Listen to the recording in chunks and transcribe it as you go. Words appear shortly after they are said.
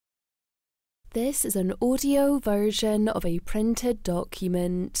This is an audio version of a printed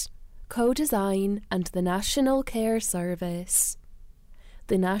document. Co-Design and the National Care Service.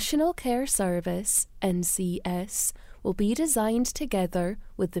 The National Care Service, NCS, will be designed together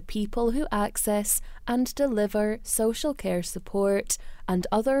with the people who access and deliver social care support and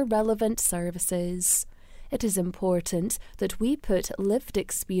other relevant services. It is important that we put lived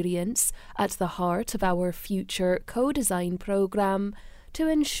experience at the heart of our future co-design programme to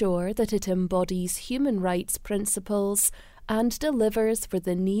ensure that it embodies human rights principles and delivers for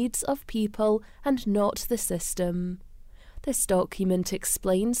the needs of people and not the system. This document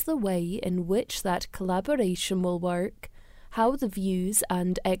explains the way in which that collaboration will work, how the views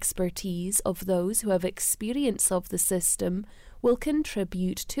and expertise of those who have experience of the system will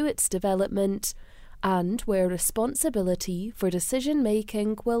contribute to its development, and where responsibility for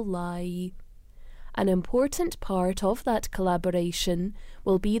decision-making will lie. An important part of that collaboration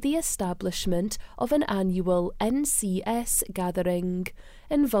will be the establishment of an annual NCS gathering,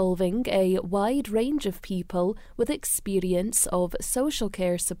 involving a wide range of people with experience of social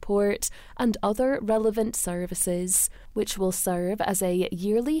care support and other relevant services, which will serve as a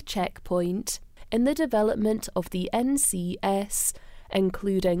yearly checkpoint in the development of the NCS,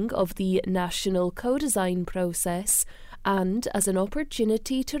 including of the national co-design process, and as an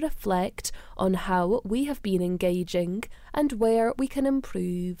opportunity to reflect on how we have been engaging and where we can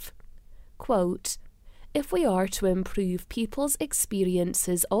improve. Quote, "If we are to improve people's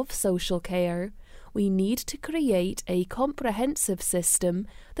experiences of social care, we need to create a comprehensive system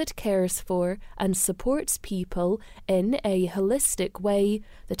that cares for and supports people in a holistic way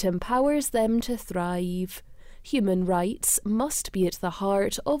that empowers them to thrive. Human rights must be at the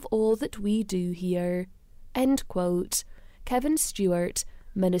heart of all that we do here." End quote. Kevin Stewart,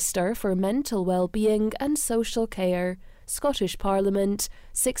 Minister for Mental Wellbeing and Social Care, Scottish Parliament,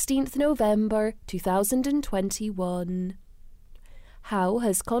 16th November 2021. How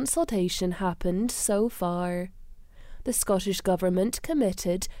has consultation happened so far? The Scottish Government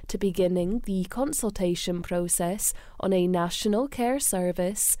committed to beginning the consultation process on a national care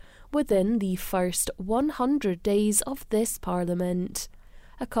service within the first 100 days of this Parliament.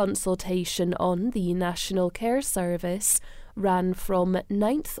 A consultation on the National Care Service ran from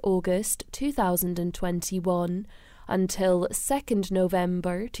 9th August 2021 until 2nd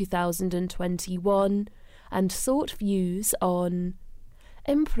November 2021 and sought views on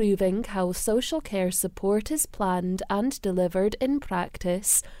improving how social care support is planned and delivered in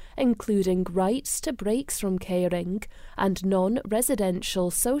practice, including rights to breaks from caring and non-residential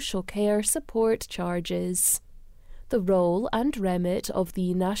social care support charges. The role and remit of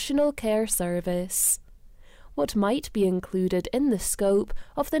the National Care Service. What might be included in the scope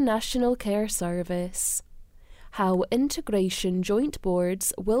of the National Care Service. How integration joint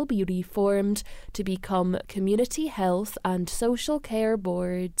boards will be reformed to become community health and social care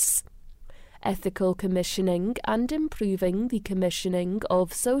boards. Ethical commissioning and improving the commissioning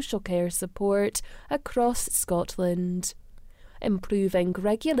of social care support across Scotland. Improving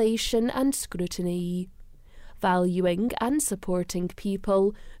regulation and scrutiny. Valuing and supporting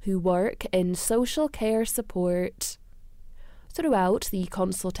people who work in social care support. Throughout the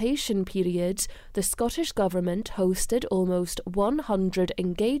consultation period, the Scottish Government hosted almost 100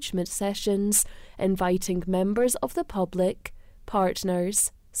 engagement sessions, inviting members of the public,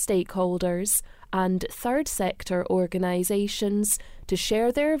 partners, stakeholders, and third sector organisations to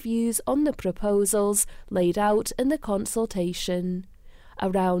share their views on the proposals laid out in the consultation.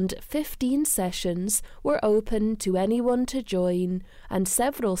 Around 15 sessions were open to anyone to join, and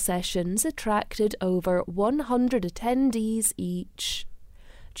several sessions attracted over 100 attendees each.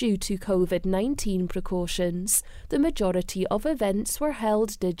 Due to COVID-19 precautions, the majority of events were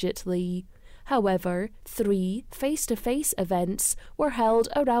held digitally. However, 3 face-to-face events were held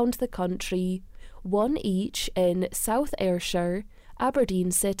around the country, one each in South Ayrshire,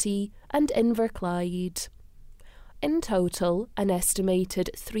 Aberdeen City and Inverclyde. In total, an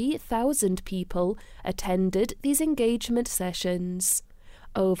estimated 3,000 people attended these engagement sessions.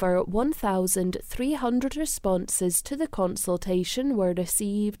 Over 1,300 responses to the consultation were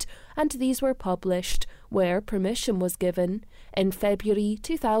received, and these were published, where permission was given, in February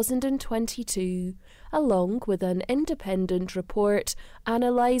 2022, along with an independent report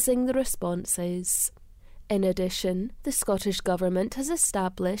analysing the responses. In addition, the Scottish Government has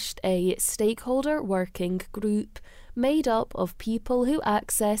established a stakeholder working group made up of people who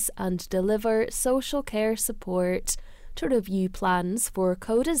access and deliver social care support to review plans for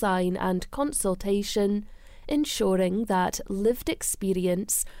co-design and consultation, ensuring that lived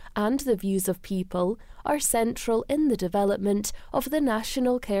experience and the views of people are central in the development of the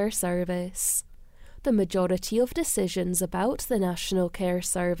National Care Service. The majority of decisions about the National Care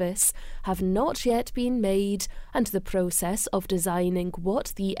Service have not yet been made, and the process of designing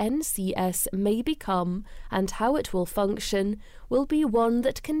what the NCS may become and how it will function will be one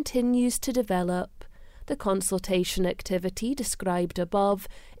that continues to develop. The consultation activity described above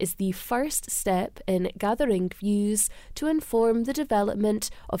is the first step in gathering views to inform the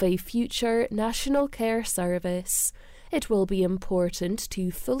development of a future National Care Service. It will be important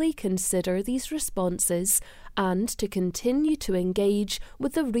to fully consider these responses and to continue to engage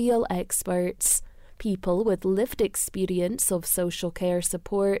with the real experts, people with lived experience of social care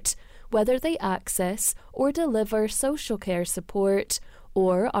support, whether they access or deliver social care support,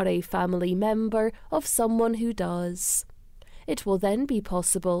 or are a family member of someone who does. It will then be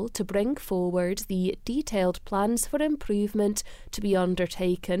possible to bring forward the detailed plans for improvement to be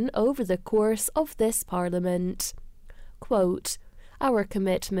undertaken over the course of this Parliament. Quote, "Our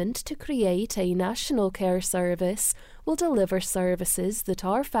commitment to create a National Care Service will deliver services that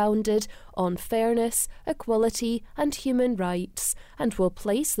are founded on fairness, equality and human rights, and will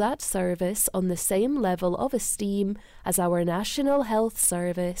place that service on the same level of esteem as our National Health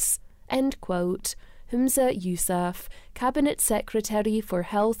Service." End quote. Humza Yousaf, Cabinet Secretary for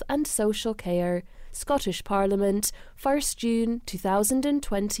Health and Social Care, Scottish Parliament, 1st June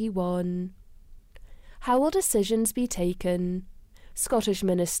 2021. How will decisions be taken? Scottish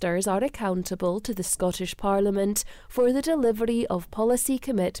ministers are accountable to the Scottish Parliament for the delivery of policy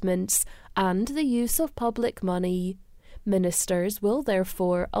commitments and the use of public money. Ministers will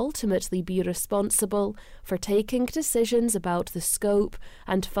therefore ultimately be responsible for taking decisions about the scope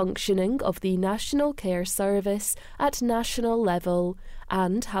and functioning of the National Care Service at national level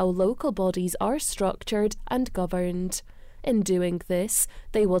and how local bodies are structured and governed. In doing this,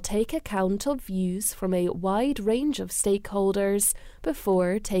 they will take account of views from a wide range of stakeholders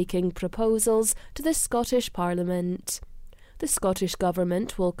before taking proposals to the Scottish Parliament. The Scottish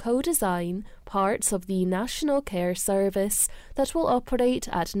Government will co-design parts of the National Care Service that will operate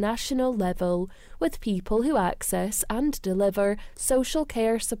at national level with people who access and deliver social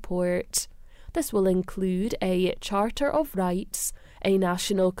care support. This will include a Charter of Rights, a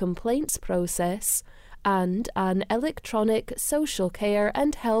national complaints process, and an electronic social care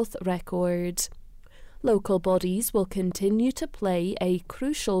and health record. Local bodies will continue to play a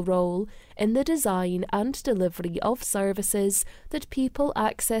crucial role in the design and delivery of services that people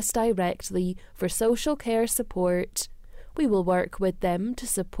access directly for social care support. We will work with them to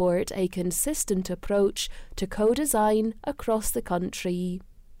support a consistent approach to co-design across the country.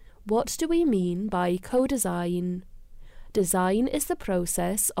 What do we mean by co-design? Design is the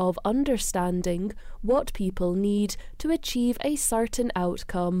process of understanding what people need to achieve a certain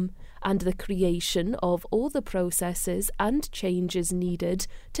outcome, and the creation of all the processes and changes needed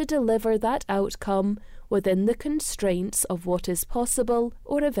to deliver that outcome within the constraints of what is possible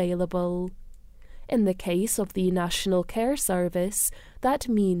or available. In the case of the National Care Service, that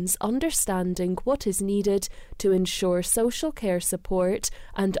means understanding what is needed to ensure social care support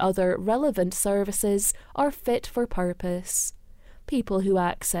and other relevant services are fit for purpose. People who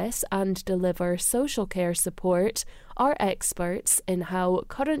access and deliver social care support are experts in how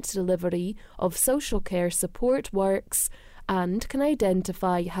current delivery of social care support works and can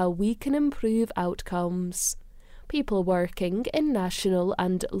identify how we can improve outcomes. People working in national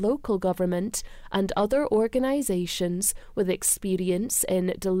and local government and other organisations with experience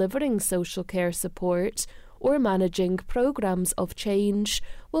in delivering social care support or managing programmes of change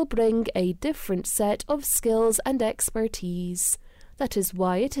will bring a different set of skills and expertise. That is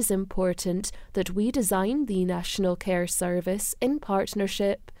why it is important that we design the National Care Service in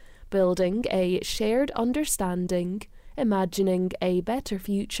partnership, building a shared understanding, imagining a better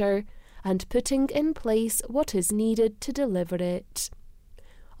future, and putting in place what is needed to deliver it.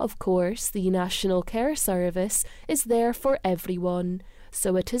 Of course, the National Care Service is there for everyone,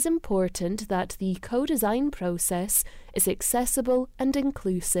 so it is important that the co-design process is accessible and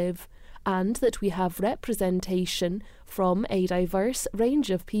inclusive, and that we have representation from a diverse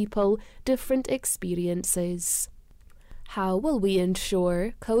range of people, different experiences. How will we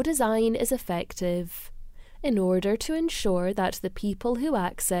ensure co-design is effective? In order to ensure that the people who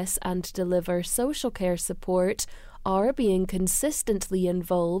access and deliver social care support are being consistently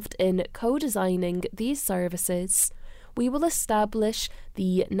involved in co-designing these services, we will establish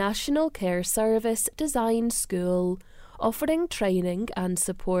the National Care Service Design School, offering training and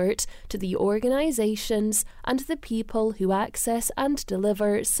support to the organisations and the people who access and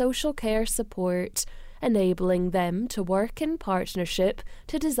deliver social care support, enabling them to work in partnership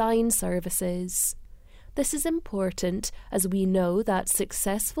to design services. This is important as we know that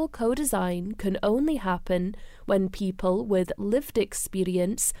successful co-design can only happen when people with lived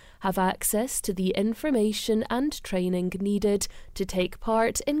experience have access to the information and training needed to take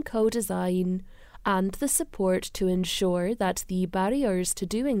part in co-design, and the support to ensure that the barriers to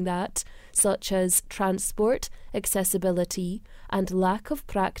doing that, such as transport, accessibility, and lack of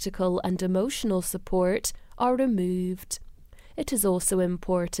practical and emotional support, are removed. It is also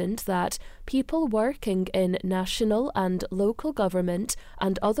important that people working in national and local government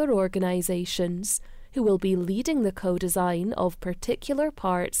and other organisations who will be leading the co-design of particular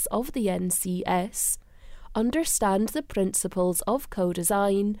parts of the NCS understand the principles of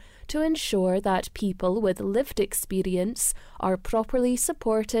co-design to ensure that people with lived experience are properly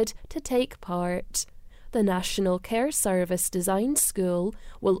supported to take part. The National Care Service Design School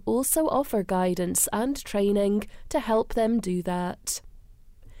will also offer guidance and training to help them do that.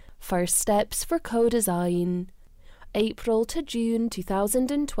 First steps for co-design. April to June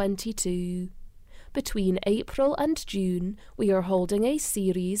 2022. Between April and June, we are holding a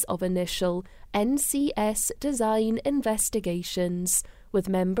series of initial NCS design investigations with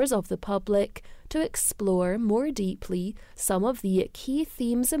members of the public to explore more deeply some of the key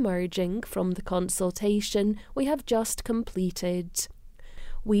themes emerging from the consultation we have just completed.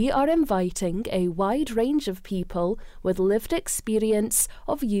 We are inviting a wide range of people with lived experience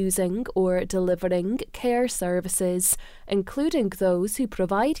of using or delivering care services, including those who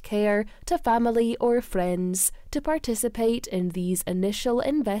provide care to family or friends, to participate in these initial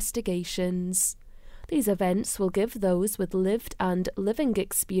investigations. These events will give those with lived and living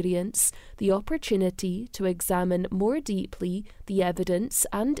experience the opportunity to examine more deeply the evidence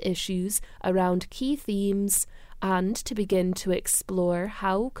and issues around key themes, and to begin to explore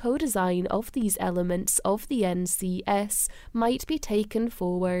how co-design of these elements of the NCS might be taken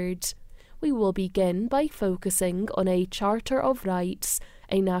forward. We will begin by focusing on a Charter of Rights,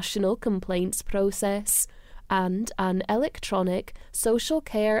 a national complaints process, and an electronic social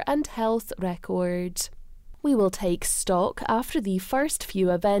care and health record. We will take stock after the first few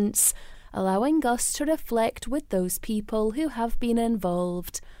events, allowing us to reflect with those people who have been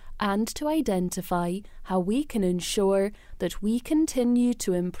involved, and to identify how we can ensure that we continue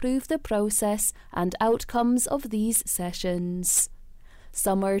to improve the process and outcomes of these sessions.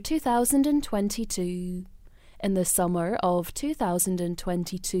 Summer 2022. In the summer of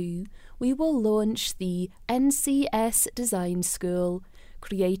 2022, we will launch the NCS Design School,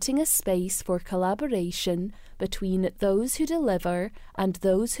 creating a space for collaboration between those who deliver and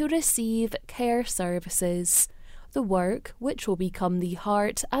those who receive care services. The work which will become the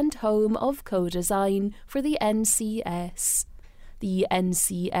heart and home of co-design for the NCS. The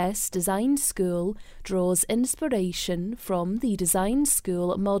NCS Design School draws inspiration from the design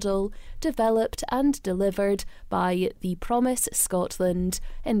school model developed and delivered by the Promise Scotland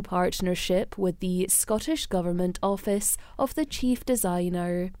in partnership with the Scottish Government Office of the Chief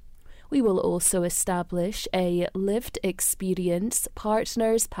Designer. We will also establish a Lived Experience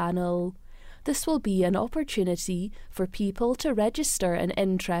Partners panel. This will be an opportunity for people to register an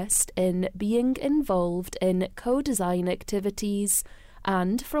interest in being involved in co-design activities,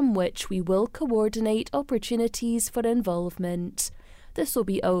 and from which we will coordinate opportunities for involvement. This will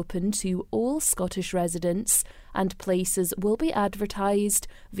be open to all Scottish residents, and places will be advertised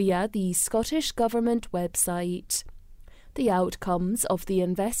via the Scottish Government website. The outcomes of the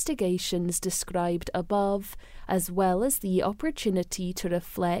investigations described above, as well as the opportunity to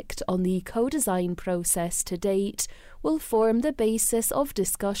reflect on the co-design process to date, will form the basis of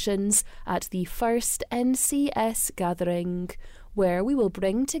discussions at the first NCS gathering, where we will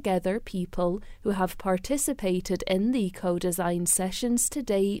bring together people who have participated in the co-design sessions to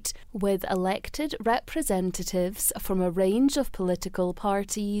date with elected representatives from a range of political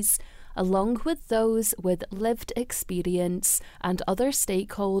parties, along with those with lived experience and other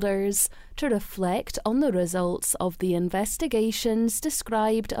stakeholders, to reflect on the results of the investigations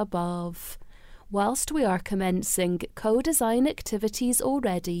described above. Whilst we are commencing co-design activities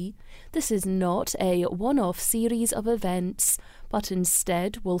already, this is not a one-off series of events, but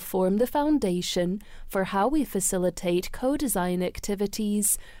instead will form the foundation for how we facilitate co-design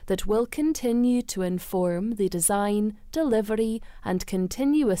activities that will continue to inform the design, delivery and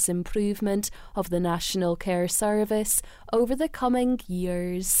continuous improvement of the National Care Service over the coming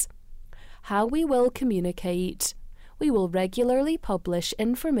years. How we will communicate. We will regularly publish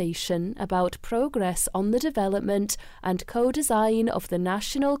information about progress on the development and co-design of the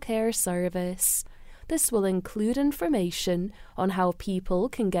National Care Service. This will include information on how people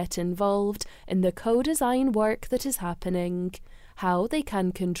can get involved in the co-design work that is happening, how they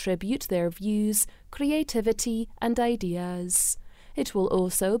can contribute their views, creativity, and ideas. It will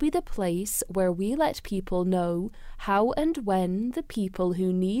also be the place where we let people know how and when the people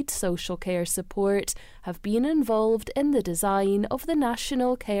who need social care support have been involved in the design of the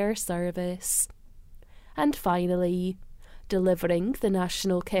National Care Service. And finally, delivering the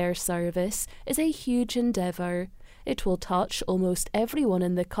National Care Service is a huge endeavour. It will touch almost everyone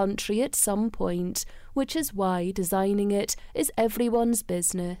in the country at some point, which is why designing it is everyone's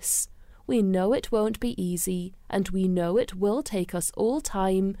business. We know it won't be easy, and we know it will take us all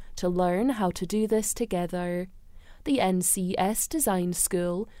time to learn how to do this together. The NCS Design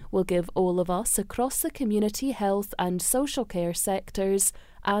School will give all of us across the community health and social care sectors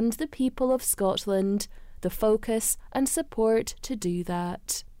and the people of Scotland the focus and support to do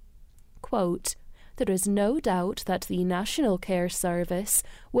that. Quote, "There is no doubt that the National Care Service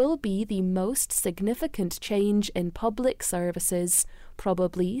will be the most significant change in public services,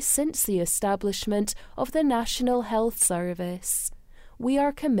 probably since the establishment of the National Health Service. We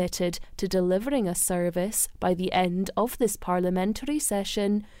are committed to delivering a service by the end of this parliamentary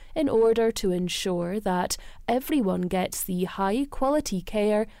session in order to ensure that everyone gets the high-quality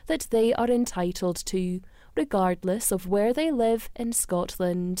care that they are entitled to, regardless of where they live in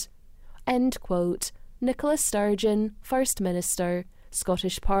Scotland." End quote. Nicola Sturgeon, First Minister,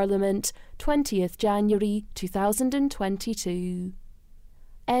 Scottish Parliament, 20th January 2022.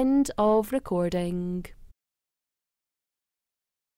 End of recording.